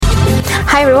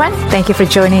Hi, everyone. Thank you for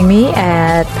joining me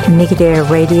at Nicky Dare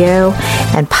Radio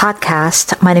and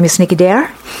Podcast. My name is Nicky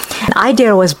Dare. I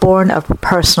Dare was born of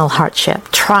personal hardship,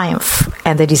 triumph,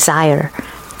 and the desire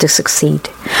to succeed.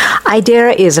 I Dare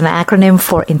is an acronym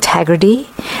for integrity,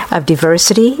 of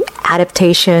diversity,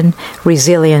 adaptation,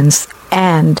 resilience,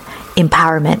 and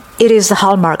empowerment. It is the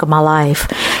hallmark of my life,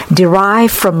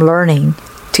 derived from learning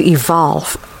to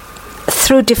evolve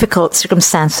through difficult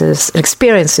circumstances and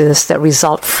experiences that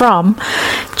result from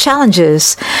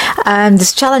challenges. And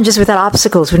these challenges without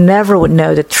obstacles, we never would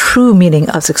know the true meaning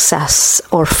of success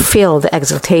or feel the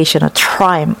exaltation or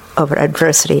triumph over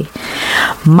adversity.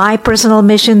 My personal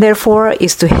mission, therefore,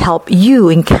 is to help you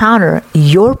encounter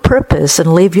your purpose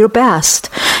and live your best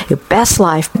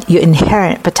life, your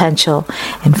inherent potential,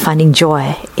 and finding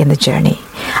joy in the journey.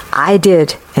 I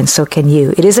did, and so can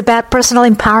you. It is about personal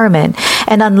empowerment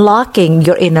and unlocking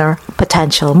your inner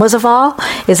potential. Most of all,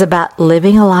 it's about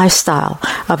living a lifestyle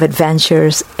of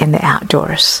adventures in the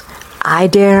outdoors. I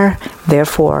Dare,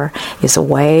 therefore, is a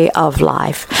way of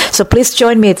life. So please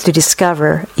join me to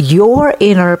discover your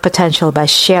inner potential by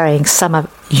sharing some of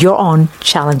your own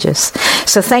challenges.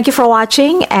 So thank you for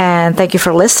watching and thank you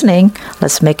for listening.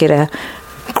 Let's make it a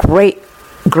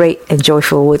great and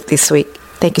joyful week this week.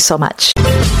 Thank you so much.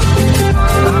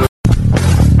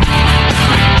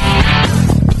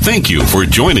 Thank you for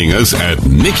joining us at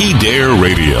Nicky Dare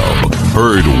Radio,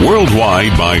 heard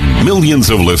worldwide by millions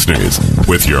of listeners,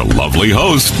 with your lovely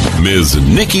host, Ms.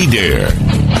 Nicky Dare.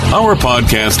 Our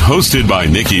podcast, hosted by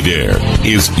Nicky Dare,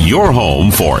 is your home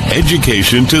for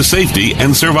education to safety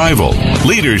and survival,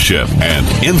 leadership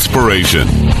and inspiration.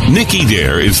 Nicky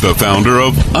Dare is the founder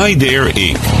of I Dare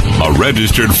Inc., a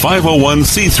registered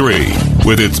 501c3,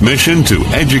 with its mission to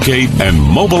educate and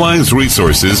mobilize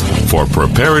resources for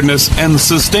preparedness and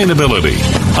sustainability.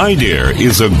 I Dare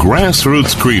is a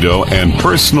grassroots credo and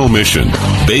personal mission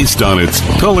based on its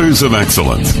pillars of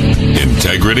excellence: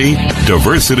 integrity,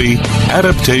 diversity,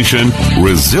 adaptation,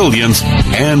 resilience,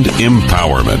 and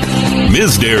empowerment.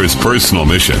 Ms. Dare's personal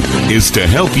mission is to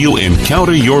help you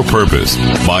encounter your purpose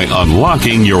by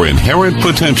unlocking your inherent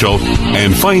potential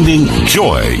and finding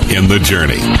joy in the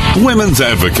journey. Women's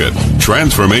advocate,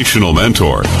 transformational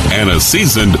mentor, and a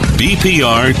seasoned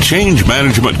BPR change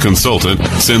management consultant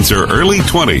since her early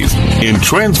 20s in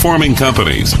transforming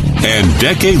companies. And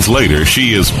decades later,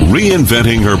 she is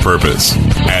reinventing her purpose.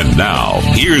 And now,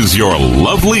 here's your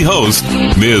lovely host,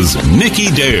 Ms. Nicky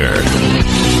Dare.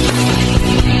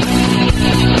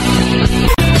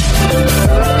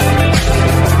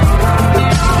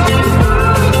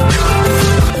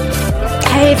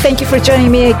 Hey, thank you for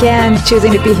joining me again,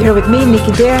 choosing to be here with me,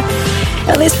 Nicky Dare,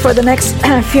 at least for the next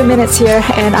few minutes here,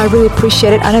 and I really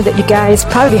appreciate it. I know that you guys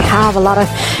probably have a lot of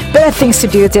better things to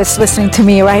do just listening to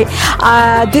me, right?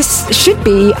 This should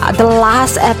be the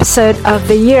last episode of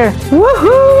the year.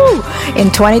 Woohoo! In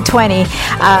 2020,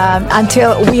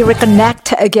 until we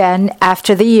reconnect again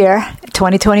after the year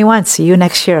 2021. See you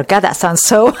next year. God, that sounds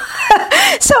so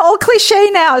old cliche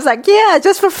now. It's like, yeah,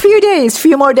 just for a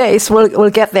few more days, we'll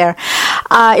get there.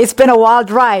 It's been a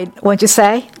wild ride, won't you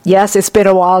say? Yes, it's been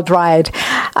a wild ride.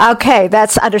 Okay,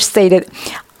 that's understated.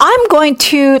 I'm going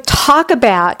to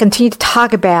continue to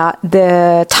talk about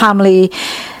the timely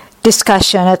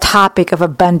discussion, a topic of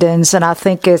abundance, and I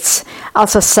think it's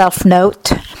also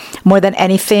self-note more than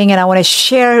anything. And I want to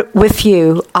share with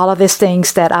you all of these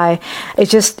things that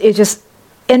it's just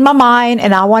in my mind,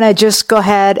 and I want to just go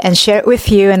ahead and share it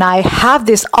with you. And I have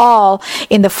this all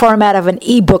in the format of an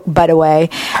ebook, by the way.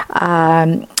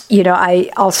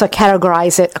 I also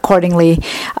categorize it accordingly: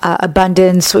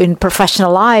 abundance in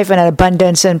professional life, and an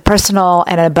abundance in personal,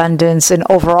 and an abundance in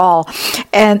overall.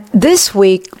 And this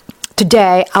week,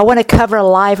 today, I want to cover a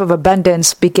life of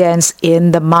abundance begins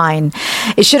in the mind.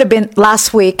 It should have been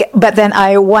last week, but then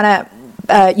I want to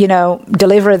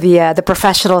deliver the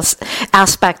professional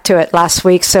aspect to it last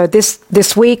week. So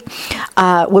this week,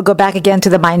 we'll go back again to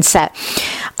the mindset.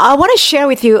 I want to share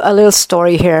with you a little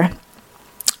story here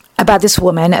about this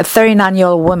woman, a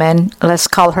 39-year-old woman, let's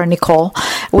call her Nicole,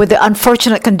 with the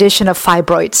unfortunate condition of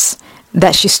fibroids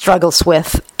that she struggles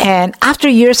with. And after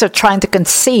years of trying to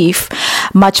conceive,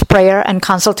 much prayer and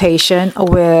consultation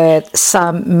with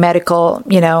some medical,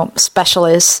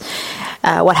 specialists,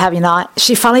 what have you not,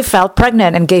 she finally felt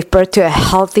pregnant and gave birth to a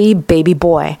healthy baby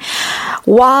boy.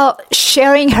 While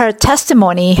sharing her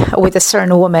testimony with a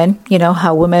certain woman,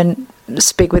 how women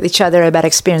speak with each other about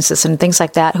experiences and things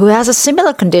like that, who has a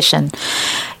similar condition.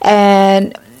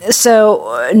 And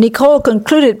so Nicole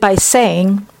concluded by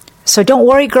saying, "So don't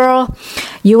worry, girl.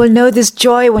 You will know this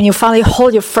joy when you finally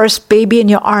hold your first baby in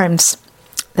your arms.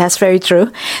 That's very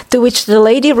true. To which the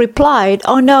lady replied,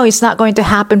 oh no, it's not going to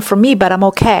happen for me, but I'm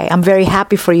okay. I'm very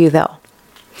happy for you though.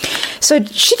 So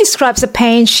she describes the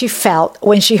pain she felt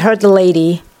when she heard the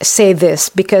lady say this,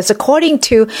 because according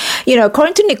to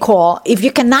Nicole, if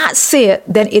you cannot see it,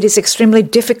 then it is extremely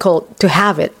difficult to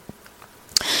have it.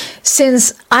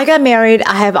 Since I got married,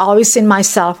 I have always seen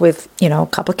myself with, a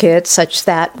couple of kids, such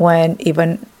that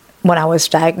even when I was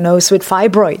diagnosed with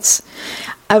fibroids,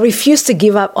 I refused to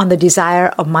give up on the desire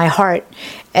of my heart.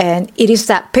 And it is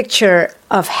that picture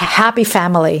of happy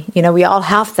family. We all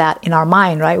have that in our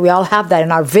mind, right? We all have that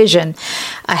in our vision.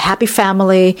 A happy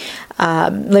family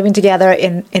living together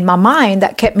in my mind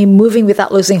that kept me moving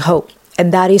without losing hope.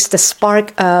 And that is the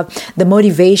spark of the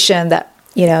motivation that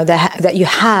you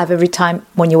have every time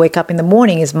when you wake up in the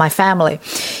morning is my family.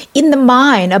 In the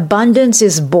mind, abundance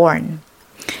is born.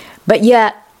 But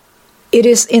yet, it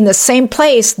is in the same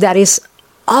place that is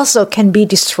also can be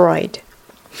destroyed.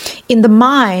 In the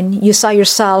mind, you saw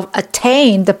yourself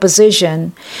attain the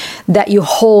position that you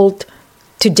hold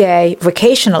today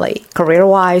vocationally,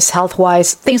 career-wise,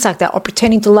 health-wise, things like that, or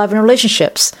pertaining to love and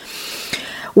relationships.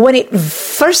 When it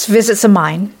first visits the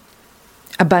mind,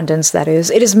 abundance that is,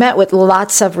 it is met with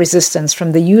lots of resistance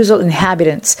from the usual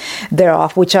inhabitants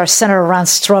thereof, which are centered around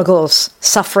struggles,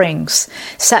 sufferings,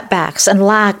 setbacks, and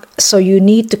lack. So you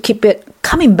need to keep it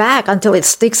coming back until it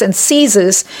sticks and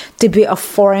ceases to be a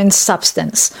foreign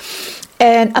substance.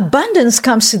 And abundance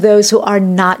comes to those who are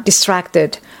not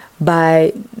distracted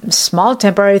by small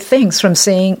temporary things from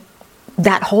seeing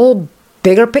that whole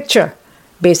bigger picture.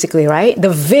 Basically, right? The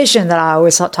vision that I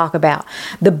always talk about,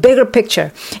 the bigger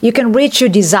picture. You can reach your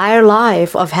desired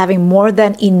life of having more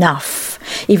than enough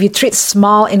if you treat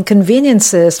small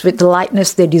inconveniences with the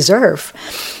lightness they deserve.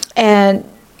 And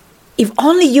if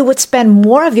only you would spend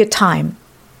more of your time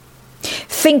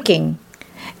thinking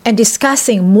and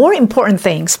discussing more important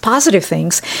things, positive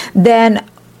things, then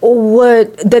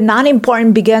would the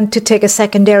non-important begin to take a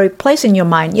secondary place in your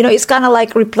mind? It's kind of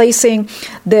like replacing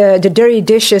the dirty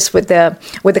dishes with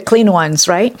the clean ones,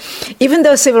 right? Even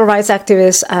though civil rights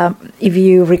activists, if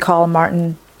you recall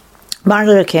Martin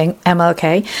Luther King,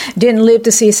 MLK, didn't live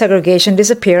to see segregation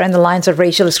disappear and the lines of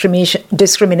racial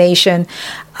discrimination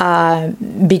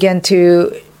began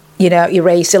to,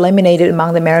 eliminated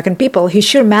among the American people, he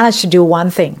sure managed to do one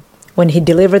thing when he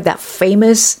delivered that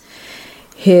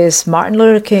Martin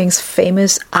Luther King's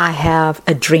famous I Have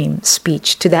a Dream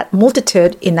speech to that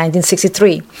multitude in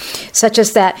 1963, such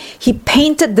as that he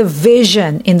painted the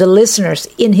vision in the listeners,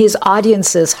 in his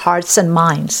audience's hearts and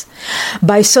minds.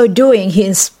 By so doing, he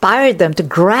inspired them to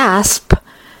grasp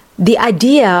the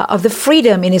idea of the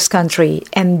freedom in his country,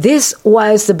 and this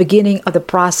was the beginning of the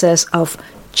process of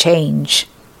change.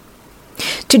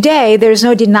 Today, there's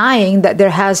no denying that there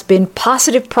has been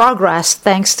positive progress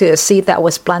thanks to a seed that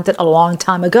was planted a long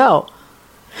time ago.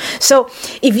 So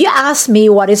if you ask me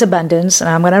what is abundance, and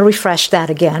I'm going to refresh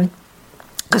that again,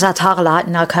 because I talk a lot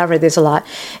and I'll cover this a lot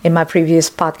in my previous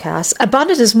podcast.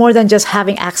 Abundance is more than just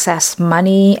having access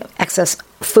money, access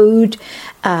food,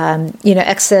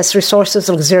 excess resources,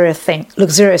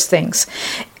 luxurious things.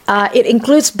 It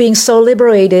includes being so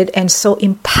liberated and so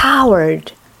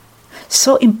empowered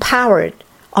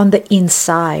on the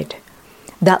inside.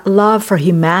 That love for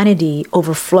humanity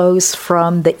overflows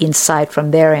from the inside,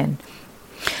 from therein.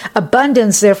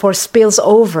 Abundance, therefore, spills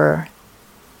over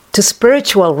to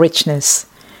spiritual richness.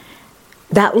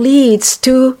 That leads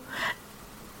to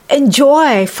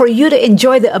for you to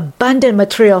enjoy the abundant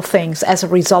material things as a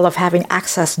result of having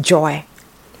access, joy,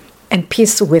 and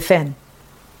peace within.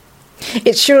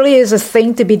 It surely is a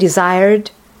thing to be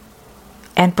desired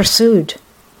and pursued.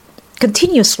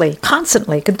 Continuously,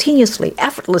 constantly, continuously,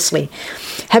 effortlessly.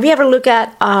 Have you ever looked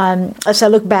at, as I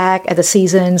look back at the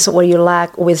seasons where you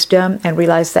lack wisdom and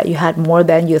realize that you had more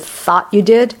than you thought you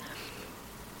did?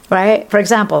 Right? For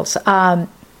example,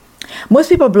 most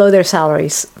people blow their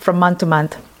salaries from month to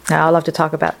month. Now, I love to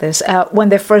talk about this. When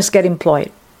they first get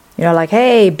employed. Like,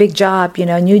 hey, big job,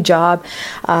 new job,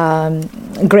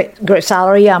 great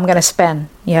salary, I'm going to spend.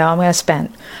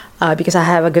 Because I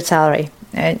have a good salary.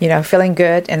 And, feeling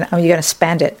good, and you're going to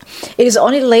spend it. It is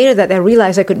only later that they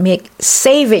realize they could make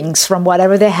savings from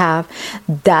whatever they have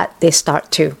that they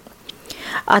start to.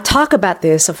 I talk about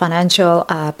this, financial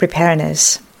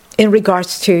preparedness, in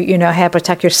regards to, how to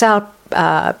protect yourself.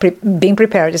 Being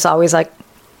prepared is always like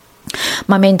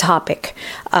my main topic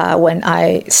when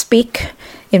I speak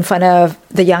in front of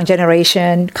the young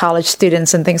generation, college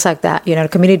students, and things like that,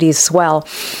 communities as well.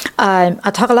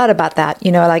 I talk a lot about that,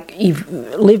 like you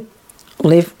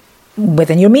live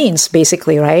within your means,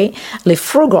 basically, right? Live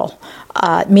frugal.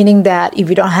 Meaning that if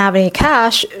you don't have any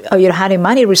cash or you don't have any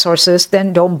money resources,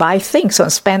 then don't buy things, don't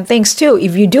spend things too.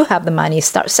 If you do have the money,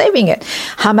 start saving it.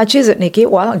 How much is it, Nikki?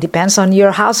 Well, it depends on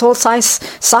your household size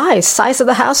of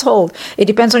the household. It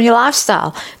depends on your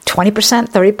lifestyle. 20%,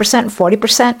 30%,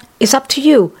 40%. It's up to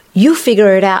you. You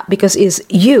figure it out because it's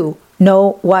you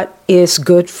know what is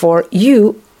good for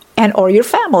you and or your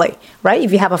family, right?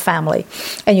 If you have a family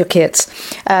and your kids,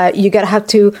 you gotta have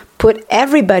to put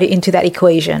everybody into that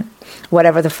equation.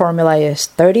 Whatever the formula is,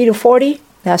 30 to 40,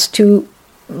 that's too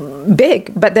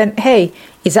big. But then, hey,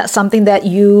 is that something that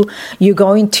you're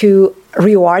going to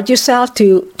reward yourself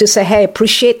to say, hey,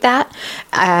 appreciate that?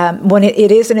 When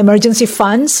it is an emergency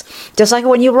funds, just like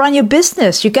when you run your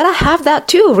business, you got to have that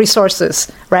too,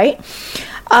 resources, right?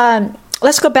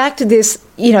 Let's go back to this,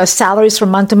 salaries from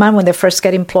month to month when they first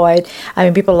get employed. I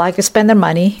mean, people like to spend their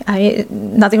money.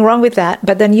 Nothing wrong with that.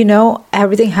 But then,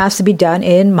 everything has to be done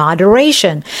in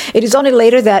moderation. It is only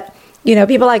later that,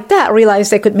 people like that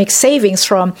realize they could make savings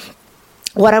from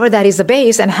whatever that is the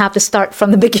base and have to start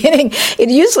from the beginning. It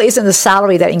usually isn't the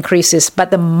salary that increases, but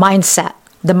the mindset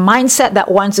that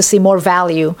wants to see more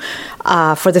value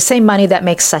for the same money that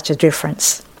makes such a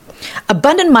difference.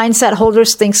 Abundant mindset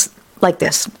holders thinks like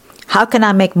this. How can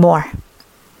I make more?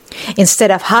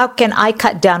 Instead of how can I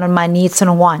cut down on my needs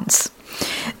and wants?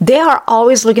 They are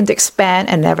always looking to expand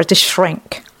and never to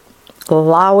shrink.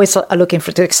 Always looking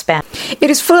to expand. It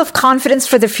is full of confidence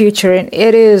for the future, and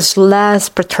it is less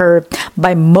perturbed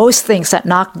by most things that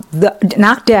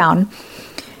knock down,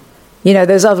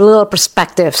 those other little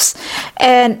perspectives.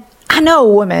 And I know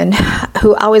a woman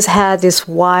who always had these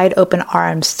wide open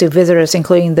arms to visitors,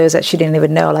 including those that she didn't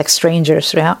even know, like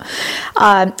strangers.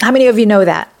 How many of you know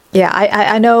that? Yeah,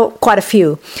 I know quite a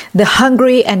few. The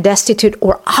hungry and destitute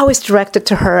were always directed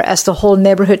to her, as the whole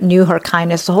neighborhood knew her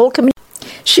kindness. The whole community.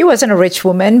 She wasn't a rich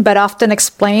woman, but often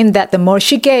explained that the more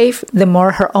she gave, the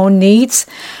more her own needs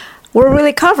were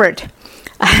really covered.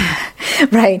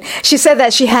 Right. She said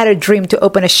that she had a dream to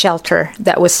open a shelter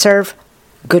that would serve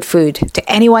good food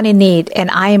to anyone in need.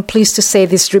 And I am pleased to say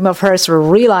this dream of hers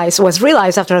was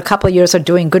realized after a couple of years of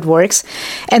doing good works.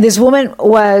 And this woman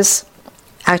was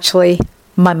actually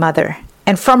my mother.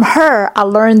 And from her, I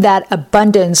learned that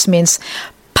abundance means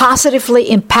positively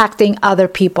impacting other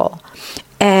people.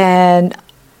 And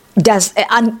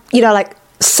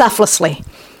selflessly.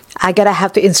 I gotta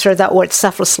have to insert that word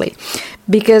selflessly,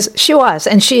 because she was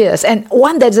and she is, and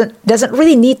one doesn't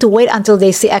really need to wait until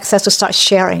they see access to start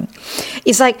sharing.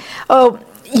 It's like,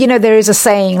 there is a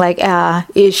saying like,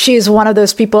 she's one of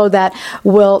those people that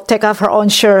will take off her own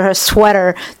shirt, her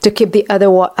sweater, to keep the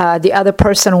other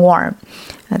person warm.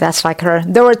 That's like her.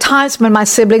 There were times when my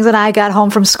siblings and I got home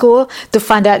from school to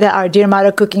find out that our dear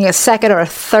mother cooking a second or a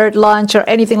third lunch or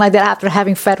anything like that after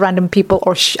having fed random people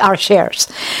or our shares.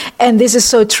 And this is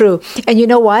so true. And you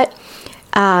know what?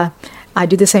 I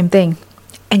do the same thing.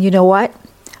 And you know what?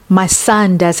 My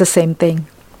son does the same thing.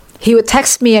 He would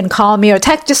text me and call me, or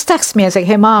just text me and say,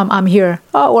 hey, Mom, I'm here.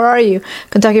 Oh, where are you?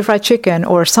 Kentucky Fried Chicken,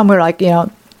 or somewhere like,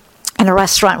 in a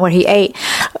restaurant where he ate,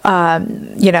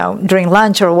 during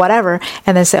lunch or whatever,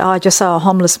 and then say, I just saw a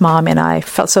homeless mom and I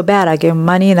felt so bad. I gave them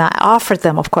money and I offered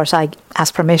them, of course, I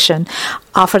asked permission,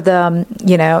 offered them,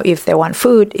 if they want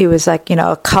food. It was like,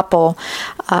 a couple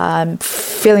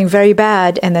feeling very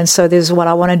bad. And then, so this is what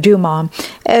I want to do, Mom.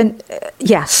 And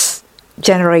yes,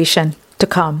 generation to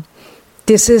come.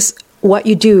 This is what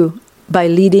you do by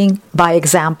leading by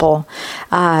example.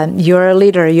 You're a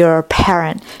leader, you're a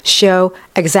parent. Show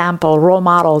example, role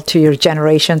model to your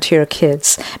generation, to your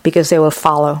kids, because they will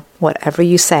follow whatever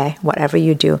you say, whatever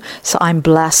you do. So I'm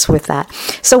blessed with that.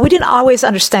 So we didn't always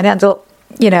understand it until,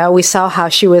 we saw how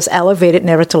she was elevated,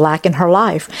 never to lack in her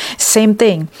life. Same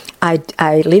thing. I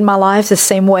lead my life the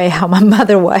same way how my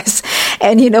mother was.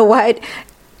 And you know what?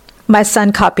 My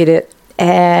son copied it.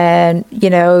 And,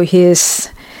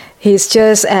 He's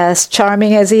just as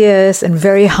charming as he is and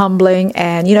very humbling.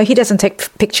 And, he doesn't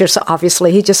take pictures,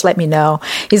 obviously. He just let me know.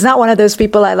 He's not one of those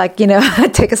people I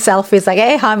take a selfie. It's like,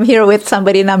 hey, I'm here with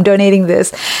somebody and I'm donating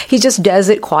this. He just does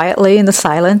it quietly in the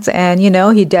silence. And,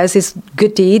 he does his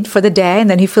good deed for the day and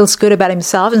then he feels good about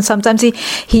himself. And sometimes he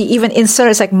even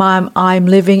inserts like, Mom, I'm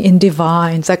living in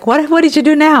divine. It's like, what did you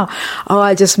do now? Oh,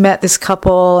 I just met this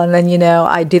couple and then,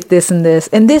 I did this and this.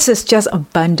 And this is just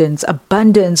abundance.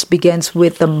 Abundance begins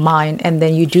with the mind, and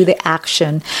then you do the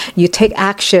action. You take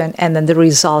action, and then the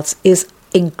results is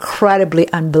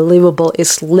incredibly unbelievable.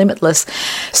 It's limitless.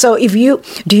 So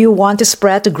do you want to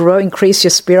spread, to grow, increase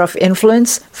your sphere of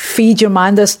influence, feed your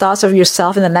mind those thoughts of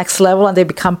yourself in the next level, and they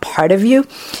become part of you?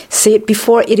 See it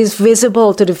before it is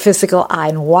visible to the physical eye,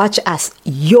 and watch as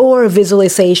your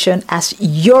visualization, as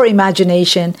your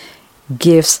imagination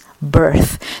gives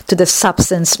birth to the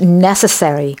substance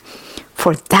necessary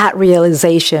for that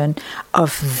realization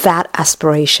of that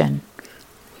aspiration.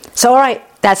 So, all right,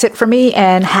 that's it for me,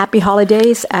 and happy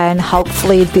holidays, and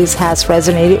hopefully this has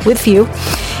resonated with you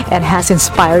and has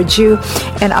inspired you.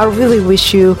 And I really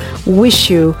wish you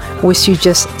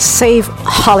just safe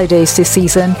holidays this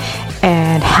season,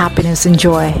 and happiness and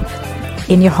joy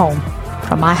in your home,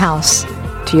 from my house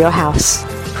to your house,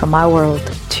 from my world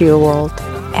to your world.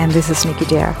 And this is Nicky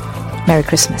Dare. Merry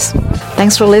Christmas.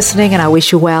 Thanks for listening, and I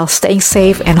wish you well. Stay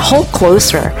safe and hold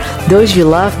closer those you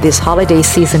love this holiday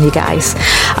season, you guys.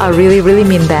 I really, really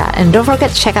mean that. And don't forget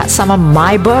to check out some of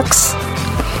my books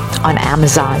on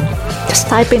Amazon. Just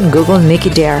type in Google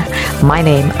Nicky Dare, my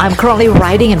name. I'm currently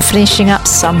writing and finishing up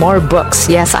some more books.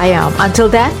 Yes, I am. Until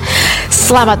then,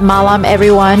 Selamat Malam,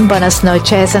 everyone. Buenas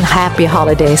noches and happy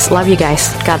holidays. Love you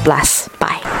guys. God bless.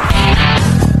 Bye.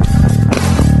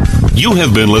 You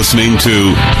have been listening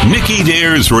to Nicky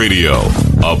Dare's Radio,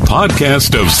 a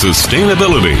podcast of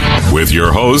sustainability with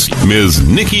your host, Ms.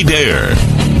 Nicky Dare.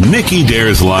 Nicky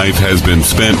Dare's life has been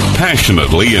spent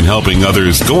passionately in helping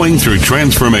others going through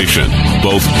transformation,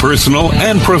 both personal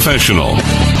and professional.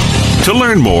 To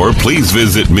learn more, please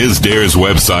visit Ms. Dare's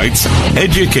websites,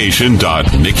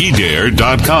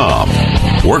 education.nickydare.com.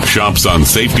 Workshops on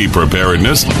safety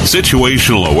preparedness,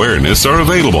 situational awareness are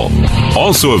available.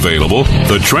 Also available,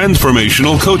 the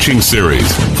Transformational Coaching Series.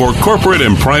 For corporate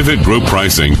and private group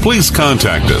pricing, please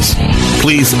contact us.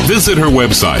 Please visit her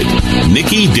website,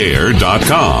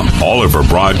 nickydare.com. All of her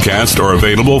broadcasts are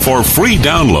available for free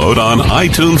download on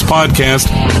iTunes podcast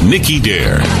Nicky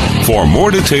Dare. For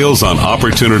more details on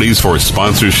opportunities for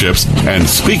sponsorships and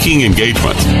speaking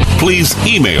engagements, please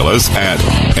email us at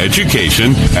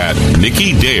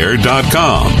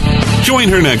education@nickydare.com. Join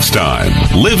her next time,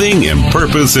 living in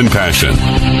purpose and passion.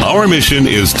 Our mission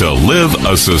is to live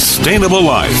a sustainable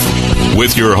life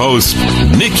with your host,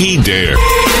 Nicky Dare.